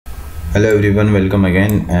Hello everyone, welcome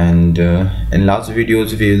again. And in last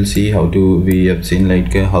videos we will see we have seen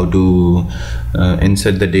how to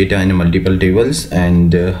insert the data in multiple tables,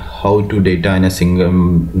 and how to data in a single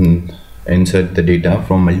insert the data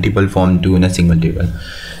from multiple form to in a single table.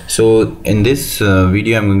 So in this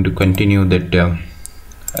video I'm going to continue that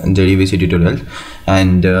JDBC tutorial,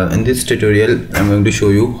 and in this tutorial I'm going to show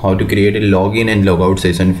you how to create a login and logout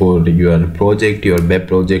session for your project, your web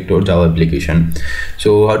project or Java application.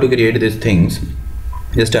 So how to create these things,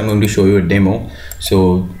 just I'm going to show you a demo.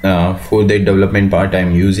 So for the development part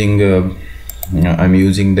I'm using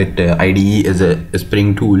that IDE as a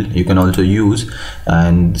Spring tool you can also use,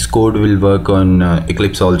 and this code will work on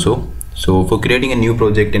Eclipse also. So for creating a new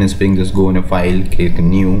project in Spring, just go in a file, click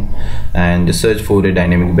new and search for a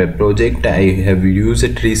dynamic web project. I have used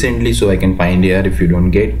it recently, so I can find here. If you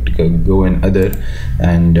don't get, go in other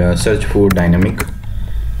and search for dynamic.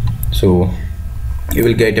 So you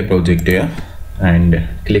will get a project here and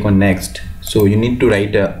click on next. So you need to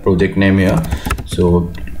write a project name here,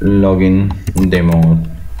 so login demo or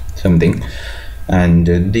something.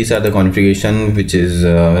 And these are the configuration which is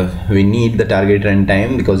we need the target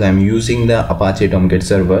runtime, because I'm using the Apache Tomcat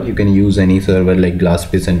server. You can use any server like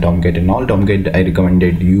Glassfish and Tomcat and all. Tomcat I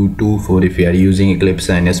recommended you to for if you are using Eclipse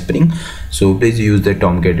and Spring, so please use the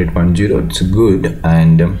Tomcat 8.0. it's good,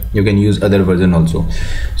 and you can use other version also.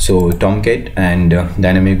 So Tomcat and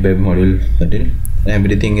dynamic web module,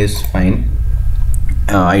 everything is fine.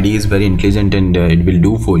 IDE is very intelligent and it will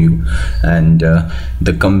do for you, and the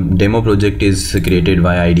demo project is created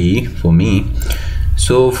by IDE for me.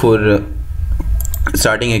 So for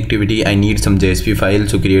starting activity I need some JSP file.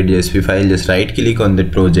 So create JSP file, just right click on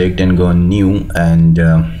that project and go on new and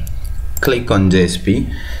click on JSP.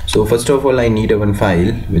 So first of all I need one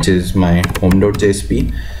file which is my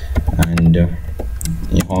home.jsp and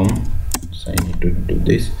home. So I need to do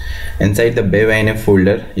this. Inside the web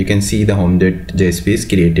folder you can see the home.jsp is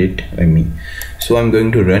created by me. So I'm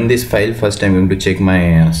going to run this file. First I'm going to check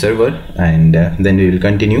my server, and then we will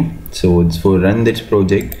continue. So it's for run this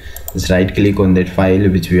project, just right click on that file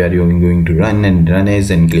which we are going to run and run as,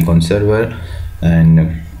 and click on server.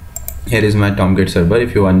 And here is my Tomcat server.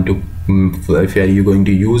 If you want to if you are going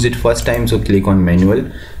to use it first time, so click on manual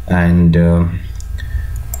and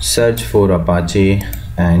search for Apache,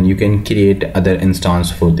 and you can create other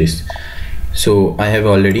instance for this. So I have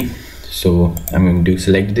already, so I'm going to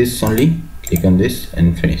select this only, click on this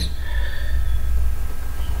and finish.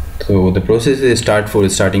 So the process is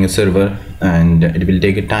starting a server, and it will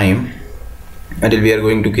take a time until we are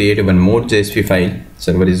going to create one more JSP file.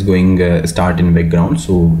 Server is going start in background,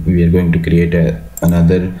 so we are going to create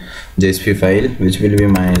another JSP file which will be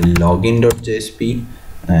my login.jsp,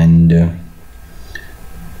 and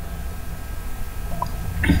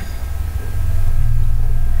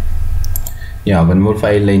yeah, one more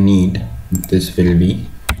file I need. This will be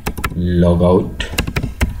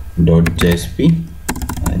logout.jsp,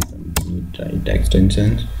 and write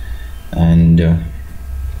extensions, and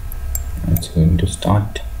it's going to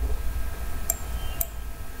start.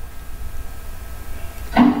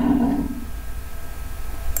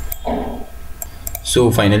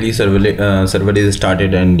 So finally server is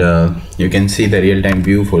started, and you can see the real-time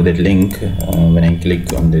view for that link when I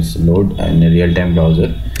click on this load in a real-time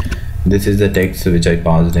browser. This is the text which I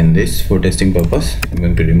passed in this for testing purpose. I'm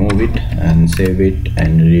going to remove it and save it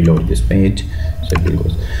and reload this page, so it will go.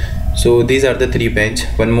 So these are the 3 pages.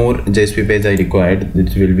 One more JSP page I required.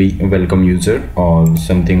 This will be welcome user or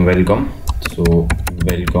something welcome. So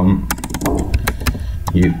welcome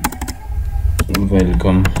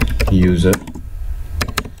user.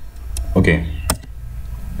 Okay,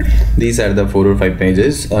 these are the 4 or 5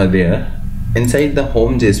 pages are there. Inside the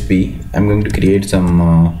home JSP I'm going to create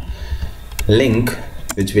some link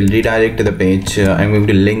which will redirect to the page. I'm going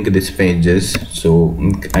to link these pages, so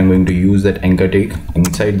I'm going to use that anchor tag.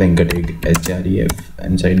 Inside the anchor tag href,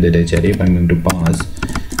 inside that href I'm going to pass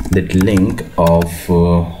that link of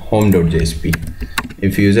home.jsp.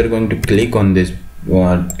 If user going to click on this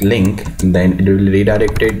link, then it will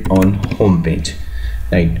redirect it on home page,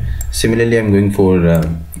 right? Similarly I'm going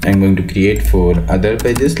to create for other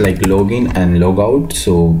pages like login and logout.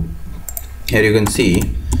 So here you can see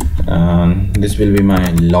this will be my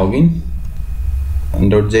login.jsp,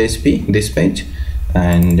 this page,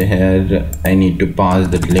 and here I need to pass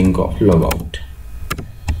that link of logout.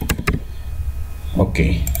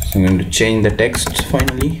 Okay, so I'm going to change the text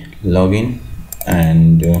finally, login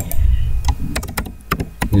and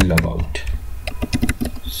logout.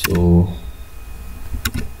 So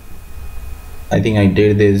I think I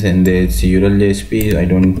did this in this URL JSP. I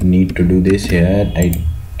don't need to do this here. I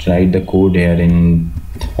tried the code here in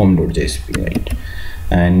home.jsp, right?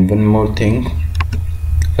 And one more thing,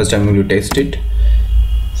 first I'm going to test it.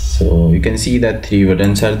 So you can see that 3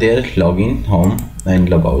 buttons are there: login, home and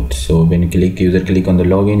logout. So when user click on the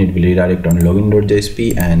login, it will redirect on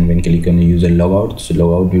login.jsp, and when click on the user logout, so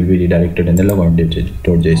logout will be redirected in the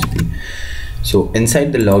logout.jsp. So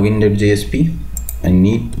inside the login.jsp, I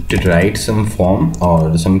need to write some form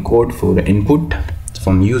or some code for input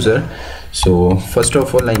from user. So first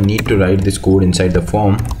of all, I need to write this code inside the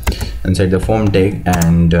form tag,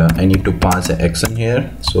 and I need to pass an action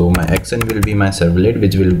here. So my action will be my servlet,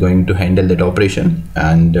 which will going to handle that operation,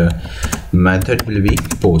 and method will be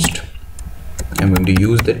post. I'm going to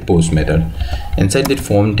use that post method. Inside that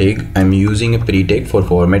form tag, I'm using a pre-tag for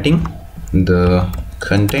formatting the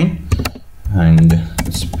content, and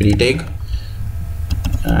it's pre-tag,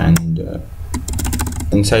 and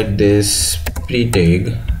inside this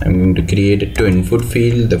pre-tag I'm going to create a 2 input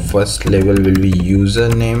field. The first level will be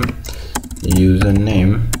username,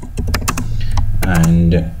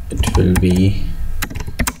 and it will be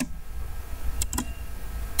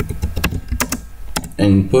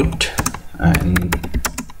input, and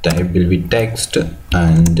type will be text.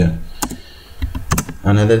 And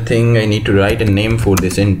another thing, I need to write a name for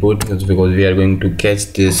this input, because we are going to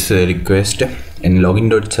catch this request in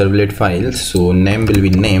login.servlet file. So name will be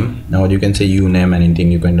name, or you can say uname,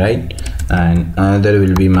 anything you can write, and another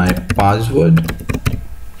will be my password.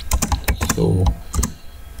 So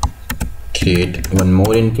create one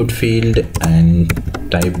more input field, and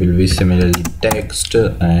type will be similarly text,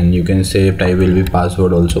 and you can say type will be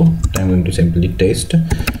password also. I'm going to simply text,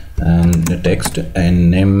 and the text, and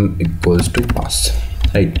name equals to pass,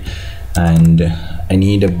 right? And I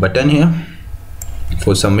need a button here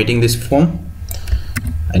for submitting this form.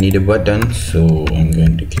 I need a button, so I'm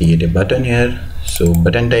going to create a button here. So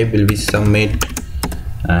button type will be submit,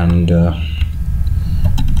 and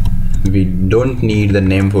we don't need the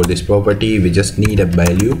name for this property, we just need a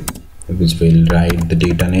value which will write the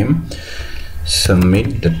data name,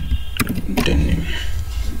 submit the data name.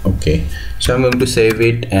 Okay, so I'm going to save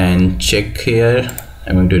it and check here.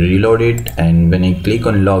 I'm going to reload it, and when I click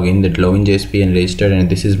on login, that login JSP and register, and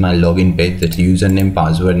this is my login page, that's username,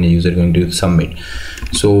 password, and user going to submit.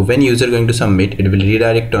 So when user going to submit, it will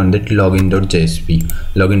redirect on that login.jsp,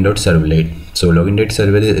 login.servlet. So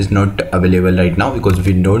login.servlet is not available right now because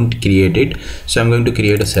we don't create it. So I'm going to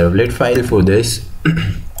create a servlet file for this.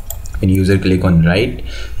 When user click on write,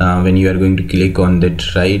 when you are going to click on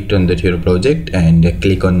that write on that your project, and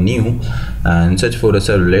click on new and search for a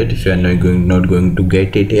servlet. If you are not going to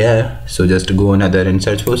get it here, so just go another and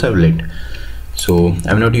search for servlet. So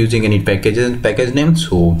I'm not using any package name,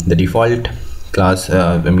 so the default class,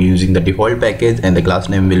 I'm using the default package, and the class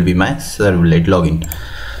name will be my servlet login.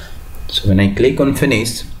 So when I click on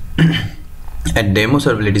finish, a demo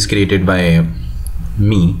servlet is created by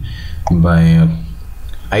me by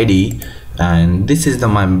ID, and this is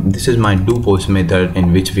my do post method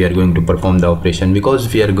in which we are going to perform the operation,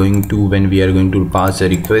 because we are going to, when we are going to pass a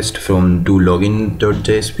request from to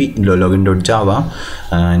login.jsp, login.java,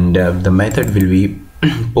 and the method will be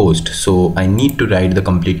post. So I need to write the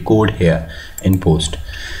complete code here in post.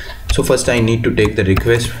 So first I need to take the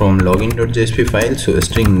request from login.jsp file. So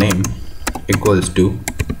string name equals to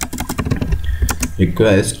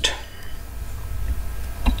request,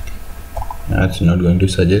 that's not going to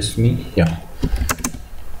suggest me, yeah,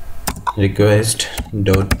 request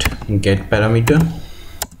dot get parameter.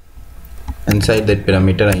 Inside that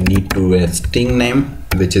parameter I need to a string name,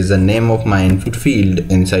 which is the name of my input field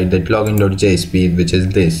inside that login.jsp, which is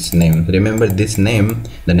this name. Remember this name,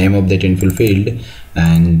 the name of that input field,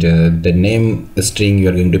 and the name string you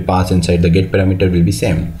are going to pass inside the get parameter will be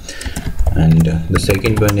same. And the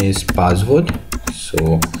second one is password.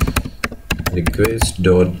 So request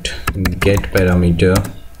dot get parameter,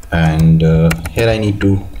 and here I need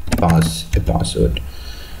to pass a password.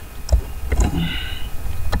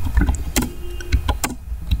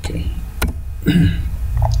 Okay.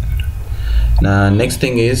 Now next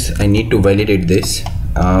thing is I need to validate this.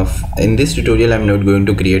 In this tutorial I'm not going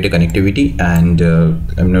to create a connectivity, and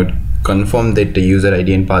I'm not confirm that the user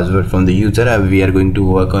ID and password from the user. We are going to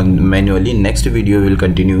work on manually. Next video we will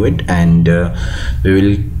continue it, and we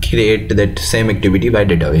will create that same activity by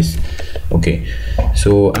database. Okay,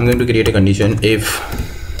 so I'm going to create a condition if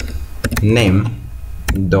name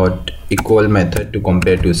dot equal method to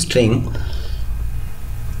compare to string,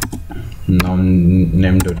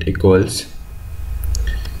 name dot equals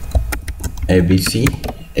abc,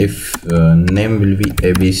 if name will be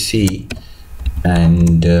abc,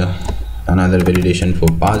 and another validation for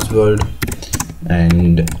password,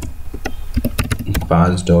 and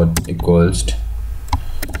pass dot equals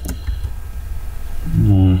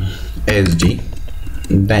ASD.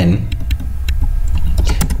 Then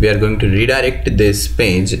we are going to redirect this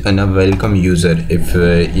page on a welcome user. If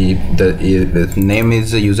the name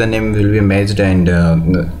is username will be matched and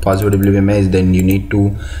password will be matched, then you need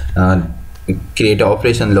to create an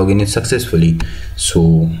operation login successfully.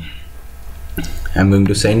 So I'm going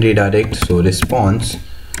to send redirect. So response,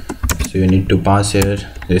 so you need to pass here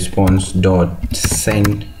response dot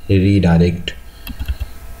send redirect,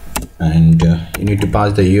 and you need to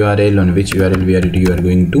pass the URL on which URL you are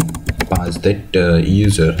going to pass that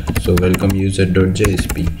user. So welcome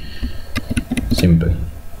user.jsp. Simple.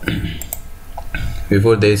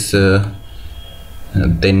 Before this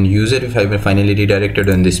then user if I finally redirected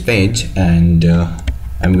on this page, and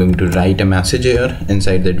I'm going to write a message here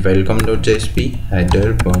inside that welcome.jsp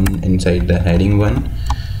header one, inside the heading one.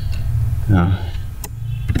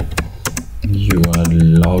 You are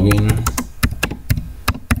logging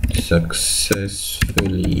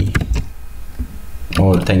successfully,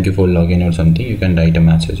 or thank you for login or something. You can write a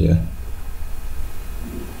message here.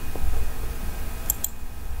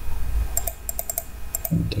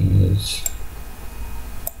 Something is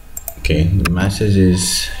okay. The message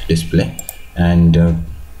is display, and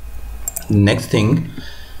next thing,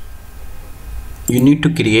 you need to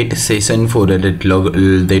create a session for that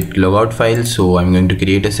logout file. So I'm going to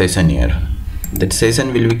create a session here. That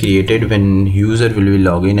session will be created when user will be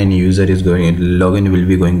login, and user is going login will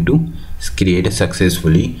be going to create a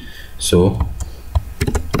successfully. So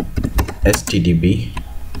http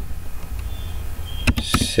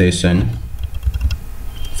session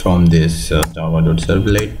from this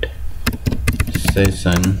java.servlet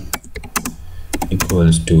session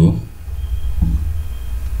equals to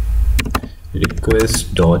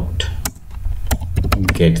request dot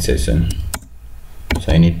get session.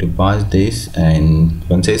 So I need to pass this, and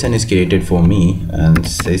one session is created for me, and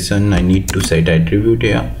session I need to set attribute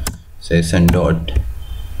here. Session dot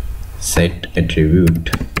set attribute.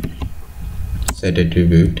 Set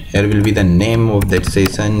attribute here will be the name of that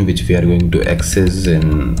session which we are going to access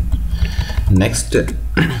in next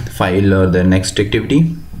file or the next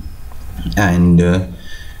activity, and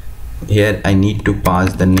here I need to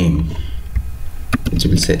pass the name which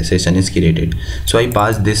will say session is created. So I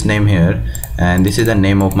pass this name here, and this is the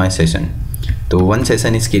name of my session. So one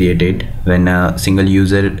session is created when a single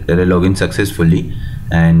user login successfully,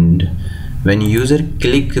 and when user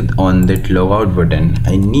click on that logout button,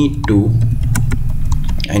 I need to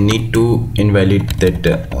invalidate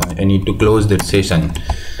that. I need to close that session.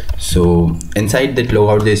 So inside that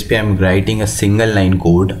logout JSP, I'm writing a single line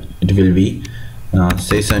code. It will be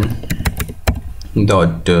session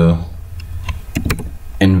dot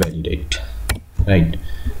invalidate, right?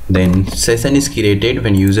 Then session is created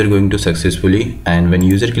when user going to successfully, and when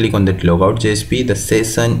user click on that logout JSP, the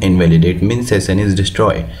session invalidate means session is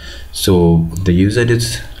destroyed. So the user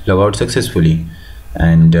is logout successfully,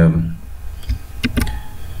 and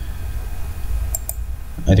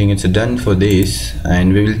I think it's done for this.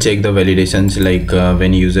 And we will check the validations, like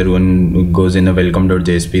when user one goes in a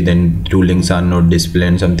welcome.jsp, then two links are not displayed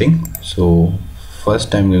and something. So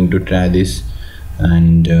first I'm going to try this,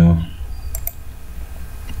 and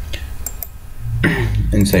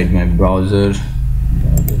inside my browser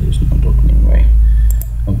is not opening. Why?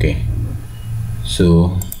 Okay,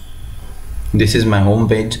 so this is my home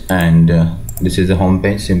page, and this is the home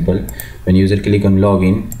page. Simple. When user click on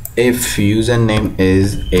login, if username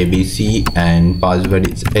is abc and password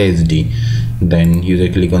is asd, then user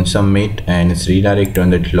click on submit, and it's redirect on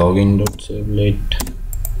that login.servlet,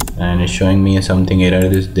 and it's showing me something error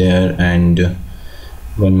is there. And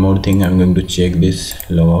one more thing, I'm going to check this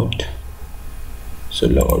logout. So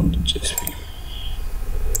logout.jsp.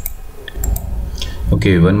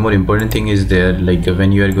 Okay, one more important thing is there, like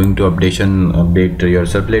when you are going to update your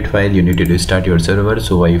servlet file, you need to restart your server.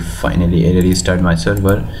 So I finally restart my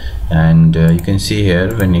server, and you can see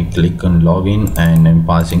here when I click on login, and I'm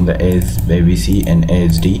passing the abc and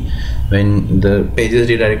asd, when the page is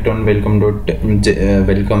redirect on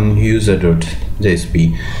welcome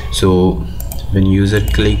user.jsp. So when user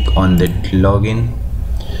click on that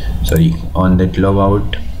on that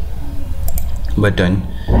logout button,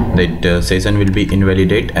 that session will be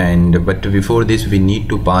invalidate. And but before this, we need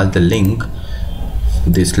to pass the link,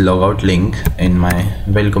 this logout link, in my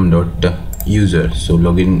welcome.user, so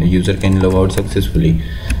login user can log out successfully.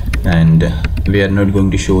 And we are not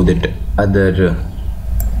going to show that other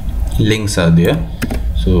links are there.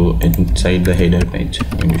 So inside the header page,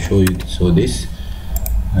 I'm going to show this,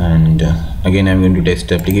 and again I'm going to test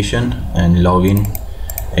the application and login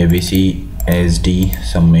abc asd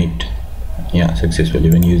submit, yeah, successfully.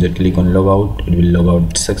 When user click on logout, it will log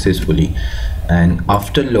out successfully, and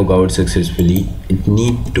after logout successfully, it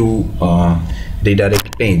need to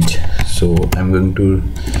redirect page. So I'm going to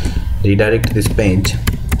redirect this page,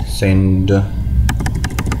 send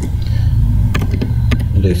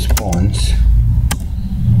response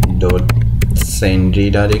dot send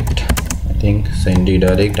redirect. I think send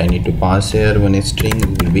redirect, I need to pass here one string,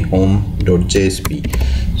 it will be home.jsp.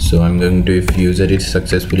 so I'm going to, if user is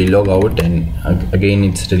successfully log out, and again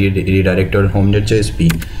it's redirected home.jsp.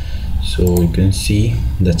 so you can see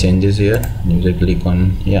the changes here. User click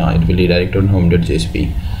on, yeah, it will redirect on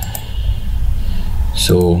home.jsp.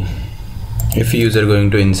 so if user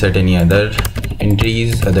going to insert any other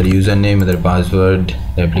entries, other username, other password,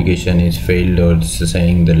 the application is failed, or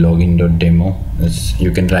saying the login.demo,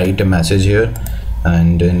 you can write a message here,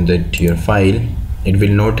 and in that your file, it will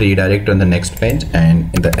not redirect on the next page.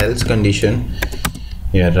 And in the else condition,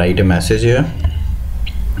 yeah, write a message here,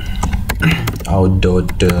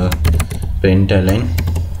 out.println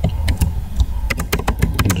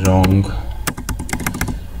wrong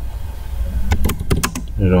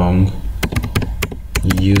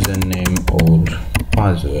username or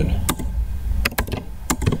password,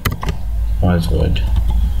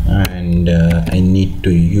 and I need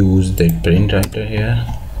to use the print writer here,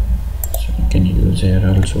 so you can use here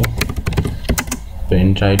also.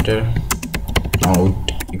 Print writer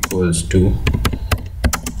out equals to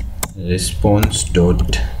response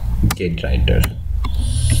dot get writer.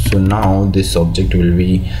 So now this object will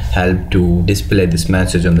be help to display this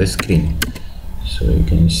message on the screen. So you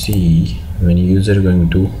can see when user going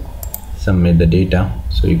to submit the data,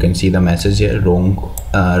 so you can see the message here, wrong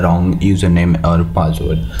username or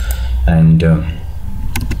password. And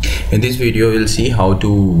in this video we'll see how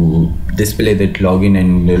to display that login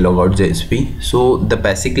and logout JSP. So the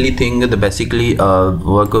basically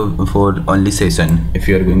work for only session. If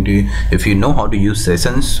you are going to, if you know how to use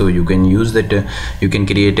sessions, so you can use that, you can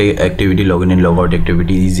create a activity, login and logout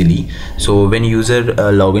activity easily. So when user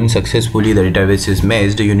login successfully, the database is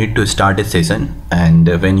matched, you need to start a session. And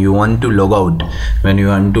when you want to log out, when you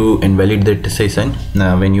want to invalid that session,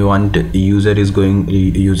 when you want user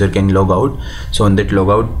can log out, so on that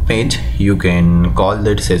logout page you can call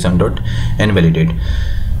that session dot invalidate.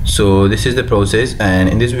 So this is the process, and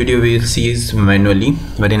in this video we will see is manually,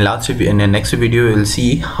 but in the next video we will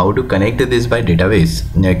see how to connect this by database.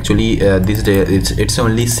 Actually this day it's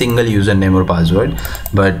only single username or password,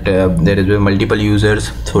 but there is multiple users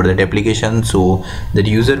for that application, so that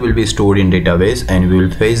user will be stored in database, and we will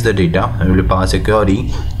fetch the data, and we will pass a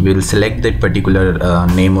query, we will select that particular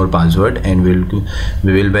name or password, and we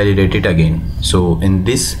will validate it again. So in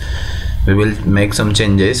this we will make some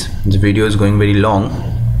changes. The video is going very long,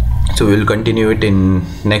 so we will continue it in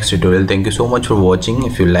next tutorial. Thank you so much for watching.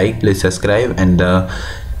 If you like, please subscribe, and the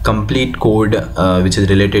complete code which is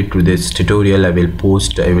related to this tutorial I will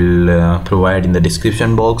provide in the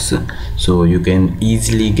description box, so you can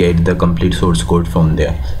easily get the complete source code from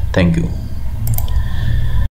there. Thank you.